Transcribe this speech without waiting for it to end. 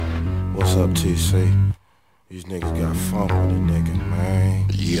What's up, TC? These niggas got funk with a nigga, man.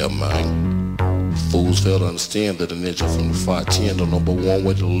 Yeah, man. Fools fail to understand that a ninja from the 510 don't know but one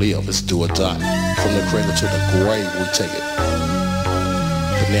way to live is do or die. From the cradle to the grave, we take it.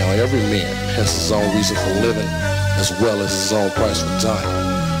 But now every man has his own reason for living, as well as his own price for dying.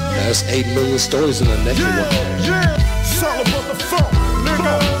 Now that's 8 million stories in the next one. Yeah, it's all about the funk,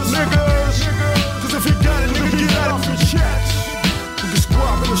 niggas. Cause if you got it, nigga, get out of your chest. We can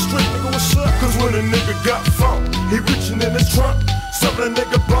squab in the street, nigga, what's up? Cause when a nigga got funk, he reaching in his trunk, serving a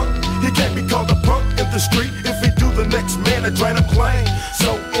nigga bunk. He can't be called a punk in the street if he do the next man to drain him clean.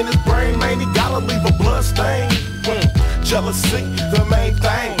 So in his brain, man, he gotta leave a blood stain. Jealousy, the main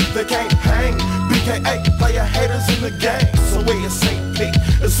thing. They can't hang. BKA, player haters in the game. So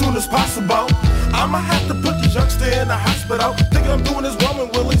ASAP, as soon as possible. I'ma have to put this youngster in the hospital. Thinking I'm doing this woman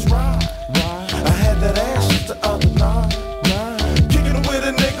Willie's ride. I had that ass just the other night. Kicking it with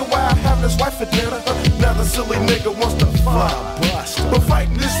a nigga while having his wife for dinner. Now the silly nigga wants to fight. But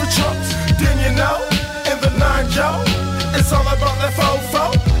fighting is for chumps. Then you know, in the 9-Joe, it's all about that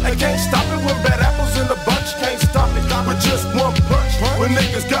fofo. And can't stop it when bad apples in the bunch. Can't stop it with just one punch. When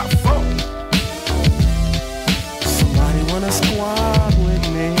niggas got funk. Somebody wanna squad with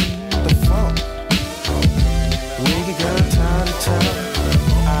me. The funk. We can go time to time.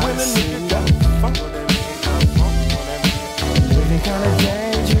 When a nigga got funk. Living kinda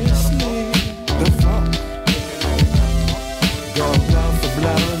dangerously. The funk. Going blow for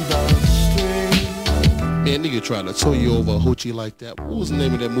blow in the street. Man, nigga trying to tow you over a hoochie like that. What was the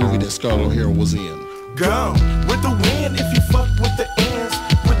name of that movie that Scarlett O'Hara was in? Gone with the wind if you fuck with the ends.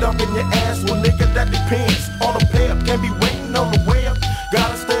 Put up in your ass, well nigga that depends. On the pay up, can't be waiting on the way up.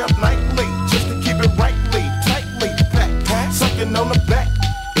 Gotta stay up nightly, just to keep it rightly, tightly packed, sucking on the back.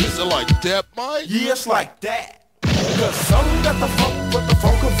 Is it like that, Mike? Yeah, it's like that. Cause some got the funk with the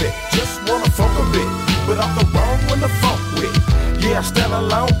funk of it. Just wanna funk a bit, but off the wrong when the funk with. Yeah, I stand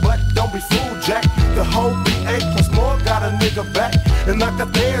alone, but don't be fooled, Jack. The whole BA plus more got a nigga back. And I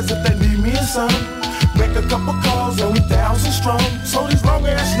got theirs if they need me in some. Make a couple calls and we 1,000 strong. So these long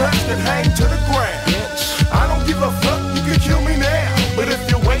ass nuts that hang to the ground. I don't give a fuck, you can kill me now. But if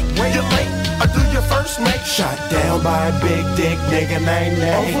you wait, when you're late, I do your first mate. Shot down by a big dick nigga named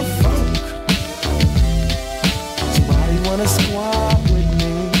Nate. Over funk. Somebody wanna squad with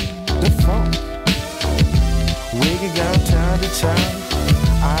me. The funk. We can go time to time.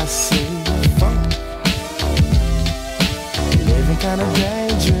 I see funk. Living kinda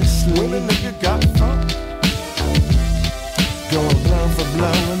dangerously. When a nigga got funk. Going blow for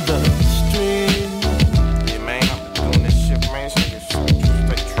blow in the street. Yeah, man, I'm doing this shit, man. This nigga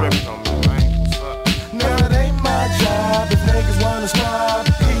straight tripping on me, man. What's up? Now it ain't my job if niggas wanna squab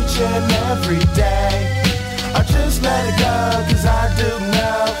each and every day. I just let it go, cause I do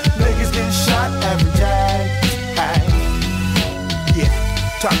know niggas get shot every day. Hey. Yeah,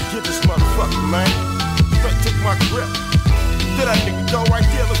 time to get this motherfucker, man. Straight took my grip. Did that nigga go right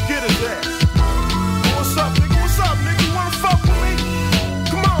there, let's get his ass. What's up, nigga? What's up, nigga? You wanna fuck with me?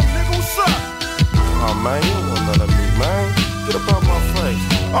 Come on, nigga, what's up? Oh, man, you don't want none of me, man. Get up out my face.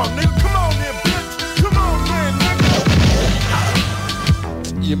 Oh, nigga, come on then, bitch. Come on then, nigga.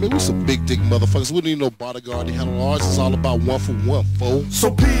 Yeah, man, we some big dick motherfuckers. We don't need no bodyguard to handle ours. It's all about one for one, fool. So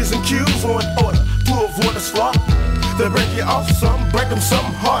P's and Q's are in order to avoid the slaughter. They break you off something, break them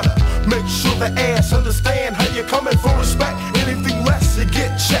something harder. Make sure the ass understand how you're coming for respect. Anything less, you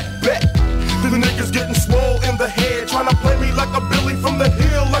get checked back. The niggas getting swole in the head, trying to play me like a Billy from the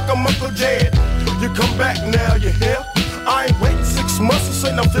hill, like a Uncle Jed. You come back now, you hear? I ain't waiting 6 months, this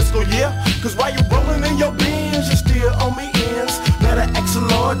ain't no fiscal year. Cause while you rolling in your beans, you still owe me ends. Better ask the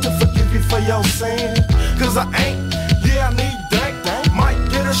Lord to forgive you for your sin. Cause I ain't, yeah, I need dank. Might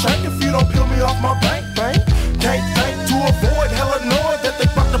get a shank if you don't peel me off my bank. Can't think to avoid hella annoyed that they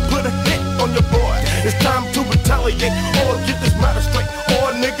about to put a hit on your boy. It's time to retaliate or get this matter straight. Or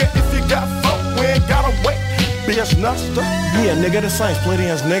nigga, if you got funk, we ain't gotta wait. Bitch, nuster. Yeah, nigga, this ain't split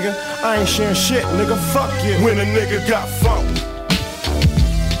ends, nigga. I ain't sharing shit, nigga, fuck you. When a nigga got funk.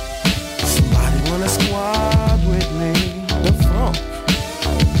 Somebody wanna squad with me. The funk.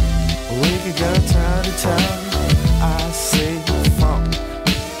 We can go time to time.